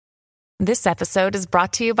This episode is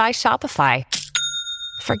brought to you by Shopify.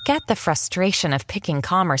 Forget the frustration of picking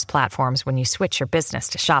commerce platforms when you switch your business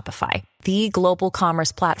to Shopify, the global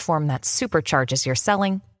commerce platform that supercharges your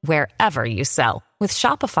selling wherever you sell. With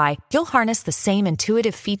Shopify, you'll harness the same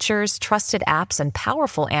intuitive features, trusted apps, and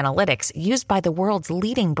powerful analytics used by the world's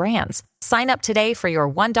leading brands. Sign up today for your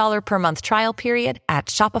 $1 per month trial period at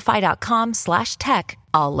shopify.com/tech,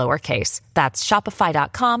 all lowercase. That's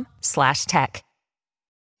shopify.com/tech.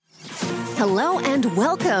 Hello and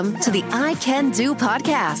welcome to the I Can Do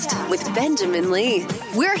podcast with Benjamin Lee.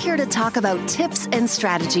 We're here to talk about tips and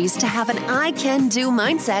strategies to have an I Can Do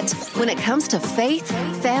mindset when it comes to faith,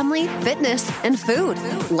 family, fitness, and food.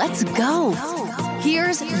 Let's go.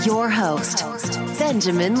 Here's your host,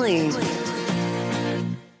 Benjamin Lee.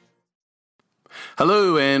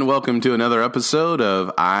 Hello and welcome to another episode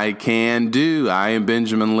of I Can Do. I am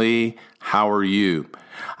Benjamin Lee. How are you?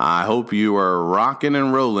 I hope you are rocking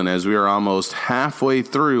and rolling as we are almost halfway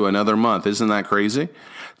through another month. Isn't that crazy?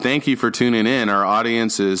 Thank you for tuning in. Our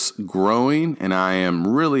audience is growing, and I am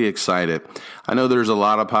really excited. I know there's a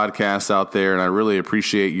lot of podcasts out there, and I really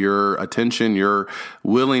appreciate your attention, your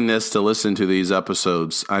willingness to listen to these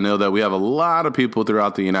episodes. I know that we have a lot of people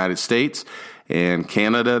throughout the United States and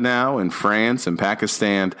Canada now, and France and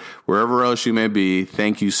Pakistan, wherever else you may be.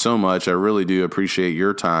 Thank you so much. I really do appreciate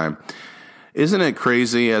your time. Isn't it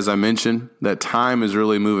crazy, as I mentioned, that time is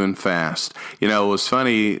really moving fast? You know, it was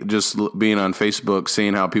funny just being on Facebook,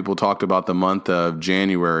 seeing how people talked about the month of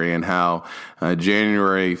January and how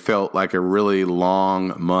January felt like a really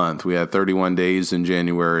long month. We had 31 days in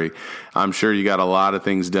January. I'm sure you got a lot of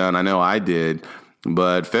things done. I know I did.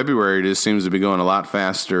 But February just seems to be going a lot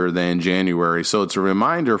faster than January. So it's a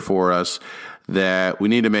reminder for us that we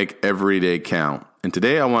need to make every day count. And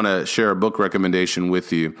today I want to share a book recommendation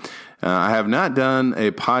with you. I have not done a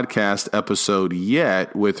podcast episode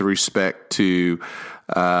yet with respect to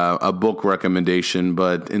a book recommendation,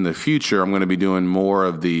 but in the future, I'm going to be doing more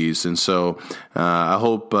of these. And so I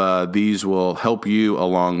hope these will help you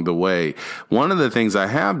along the way. One of the things I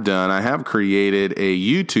have done, I have created a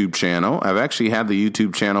YouTube channel. I've actually had the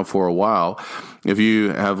YouTube channel for a while. If you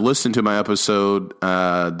have listened to my episode,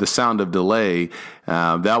 The Sound of Delay,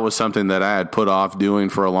 that was something that I had put off doing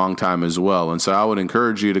for a long time as well. And so I would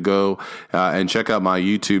encourage you to go and check out my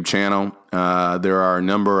YouTube channel. There are a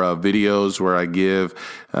number of videos where I give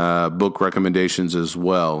book recommendations as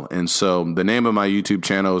well. And so the name of my YouTube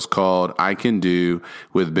channel is called I Can Do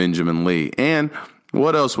with Benjamin Lee. And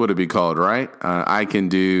what else would it be called, right? I Can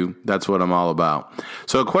Do. That's what I'm all about.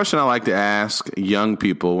 So a question I like to ask young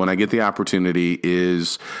people when I get the opportunity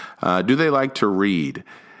is, do they like to read?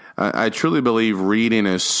 I truly believe reading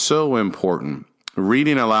is so important.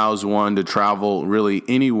 Reading allows one to travel really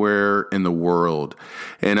anywhere in the world.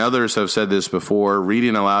 And others have said this before.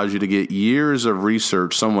 Reading allows you to get years of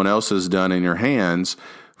research someone else has done in your hands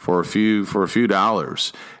for a few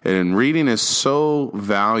dollars. And reading is so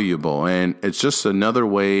valuable, and it's just another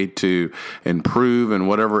way to improve in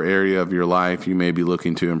whatever area of your life you may be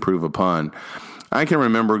looking to improve upon. I can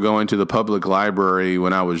remember going to the public library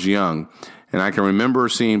when I was young, and I can remember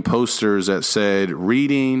seeing posters that said,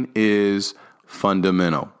 reading is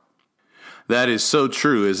fundamental. That is so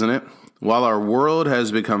true, isn't it? While our world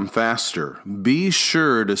has become faster, be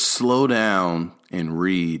sure to slow down and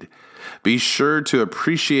read. Be sure to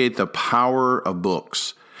appreciate the power of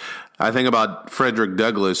books. I think about Frederick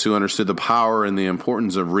Douglass, who understood the power and the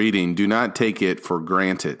importance of reading. Do not take it for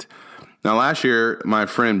granted. Now, last year, my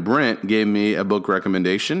friend Brent gave me a book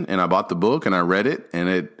recommendation, and I bought the book and I read it,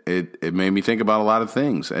 and it made me think about a lot of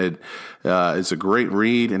things. It's a great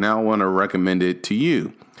read, and now I want to recommend it to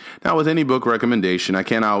you. Now, with any book recommendation, I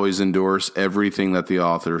can't always endorse everything that the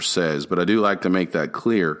author says, but I do like to make that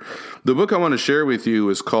clear. The book I want to share with you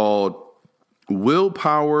is called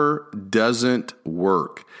Willpower Doesn't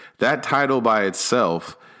Work. That title by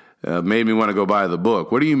itself made me want to go buy the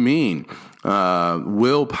book. What do you mean?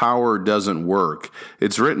 Willpower Doesn't Work.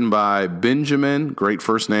 It's written by Benjamin, great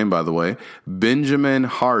first name, by the way, Benjamin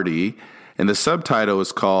Hardy, and the subtitle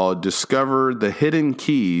is called Discover the Hidden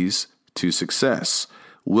Keys to Success.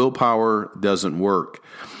 Willpower Doesn't Work.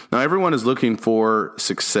 Now, everyone is looking for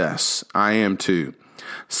success. I am too.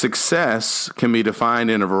 Success can be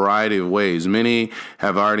defined in a variety of ways. Many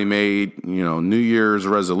have already made, New Year's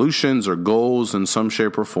resolutions or goals in some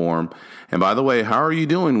shape or form. And by the way, how are you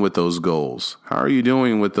doing with those goals? How are you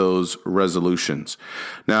doing with those resolutions?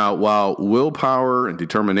 Now, while willpower and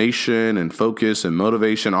determination and focus and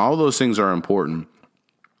motivation, all those things are important,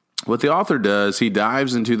 what the author does, he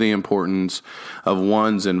dives into the importance of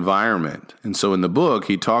one's environment. And so in the book,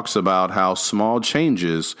 he talks about how small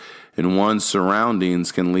changes in one's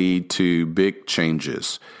surroundings can lead to big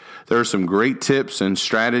changes. There are some great tips and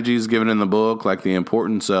strategies given in the book, like the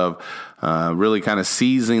importance of really kind of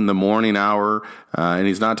seizing the morning hour. And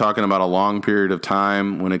he's not talking about a long period of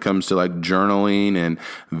time when it comes to like journaling and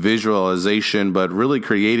visualization, but really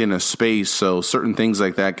creating a space so certain things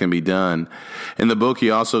like that can be done. In the book, he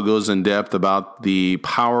also goes in depth about the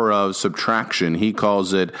power of subtraction. He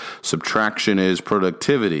calls it subtraction is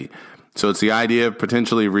productivity. So it's the idea of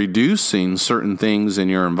potentially reducing certain things in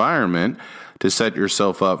your environment to set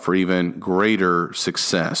yourself up for even greater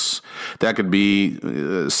success. That could be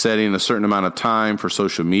setting a certain amount of time for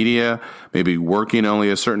social media, maybe working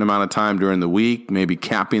only a certain amount of time during the week, maybe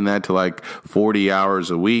capping that to like 40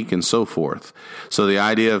 hours a week and so forth. So the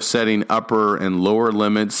idea of setting upper and lower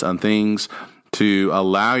limits on things to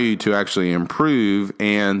allow you to actually improve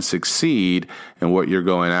and succeed in what you're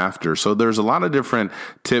going after. So there's a lot of different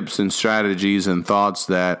tips and strategies and thoughts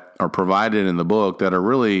that are provided in the book that are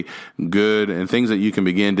really good and things that you can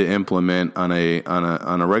begin to implement on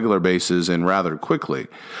a regular basis and rather quickly.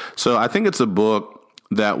 So I think it's a book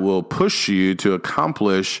that will push you to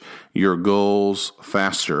accomplish your goals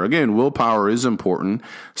faster. Again, willpower is important.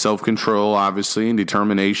 Self-control, obviously, and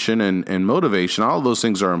determination and motivation, all of those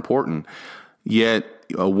things are important. Yet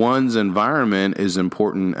one's environment is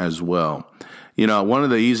important as well. You know, one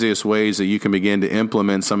of the easiest ways that you can begin to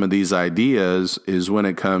implement some of these ideas is when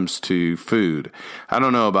it comes to food. I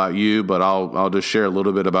don't know about you, but I'll just share a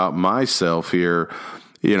little bit about myself here.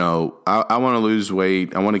 You know, I want to lose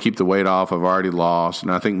weight. I want to keep the weight off I've already lost.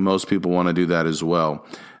 And I think most people want to do that as well.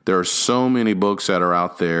 There are so many books that are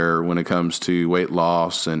out there when it comes to weight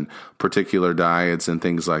loss and particular diets and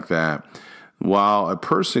things like that. While a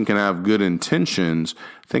person can have good intentions,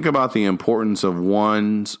 think about the importance of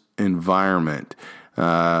one's environment.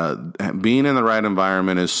 Being in the right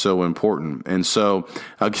environment is so important. And so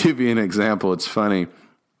I'll give you an example. It's funny.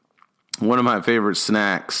 One of my favorite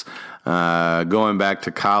snacks going back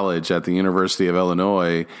to college at the University of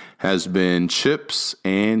Illinois has been chips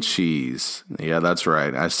and cheese. Yeah, that's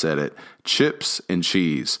right. I said it. Chips and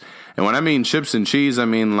cheese. And when I mean chips and cheese, I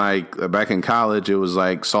mean like back in college, it was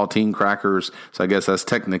like saltine crackers. So I guess that's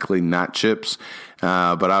technically not chips.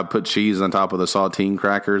 But I put cheese on top of the saltine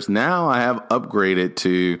crackers. Now I have upgraded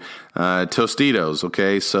to Tostitos.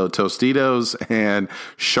 Okay, so Tostitos and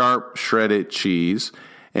sharp shredded cheese.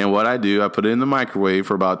 And what I do, I put it in the microwave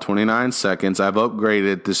for about 29 seconds. I've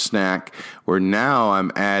upgraded the snack where now I'm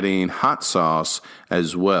adding hot sauce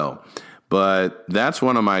as well. But that's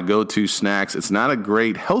one of my go-to snacks. It's not a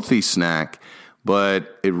great healthy snack,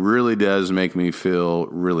 but it really does make me feel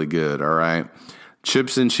really good, all right?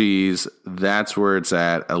 Chips and cheese, that's where it's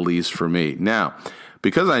at least for me. Now,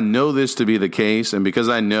 because I know this to be the case, and because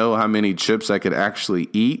I know how many chips I could actually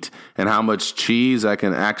eat and how much cheese I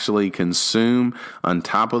can actually consume on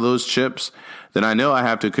top of those chips, then I know I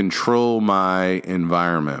have to control my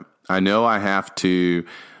environment. I know I have to,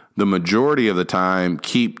 the majority of the time,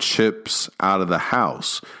 keep chips out of the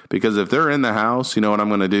house. Because if they're in the house, you know what I'm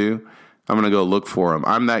going to do? I'm going to go look for them.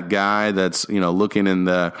 I'm that guy that's, looking in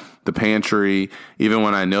the pantry. Even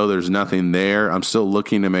when I know there's nothing there, I'm still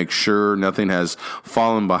looking to make sure nothing has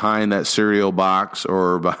fallen behind that cereal box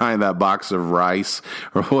or behind that box of rice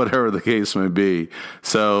or whatever the case may be.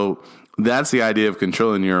 So that's the idea of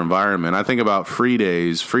controlling your environment. I think about free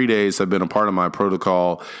days. Free days have been a part of my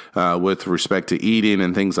protocol with respect to eating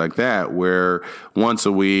and things like that, where once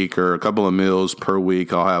a week or a couple of meals per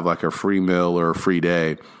week, I'll have like a free meal or a free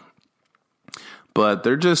day. But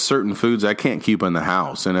they're just certain foods I can't keep in the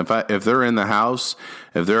house. And if they're in the house,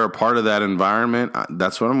 if they're a part of that environment,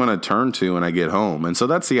 that's what I'm going to turn to when I get home. And so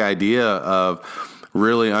that's the idea of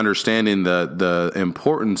really understanding the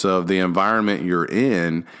importance of the environment you're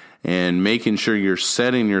in and making sure you're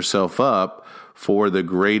setting yourself up for the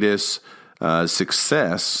greatest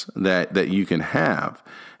success that you can have.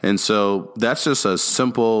 And so that's just a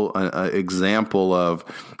simple example of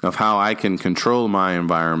how I can control my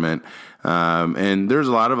environment. And there's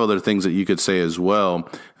a lot of other things that you could say as well.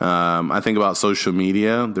 I think about social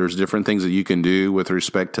media. There's different things that you can do with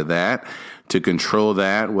respect to that to control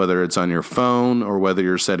that, whether it's on your phone or whether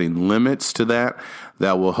you're setting limits to that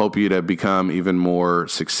will help you to become even more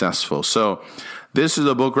successful. So this is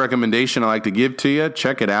a book recommendation I like to give to you.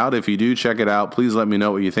 Check it out. If you do check it out, please let me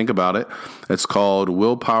know what you think about it. It's called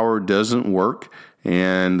Willpower Doesn't Work.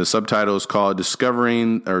 And the subtitle is called Discover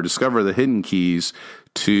the Hidden Keys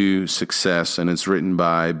to Success, and it's written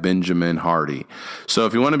by Benjamin Hardy. So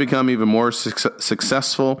if you want to become even more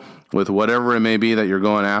successful with whatever it may be that you're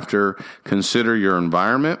going after, consider your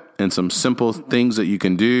environment and some simple things that you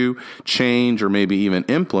can do, change, or maybe even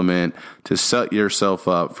implement to set yourself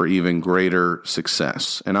up for even greater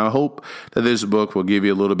success. And I hope that this book will give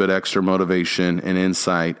you a little bit extra motivation and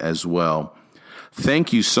insight as well.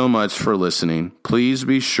 Thank you so much for listening. Please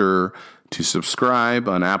be sure to subscribe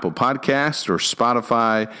on Apple Podcasts or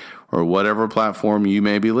Spotify or whatever platform you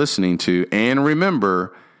may be listening to. And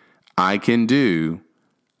remember, I can do,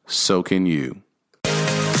 so can you.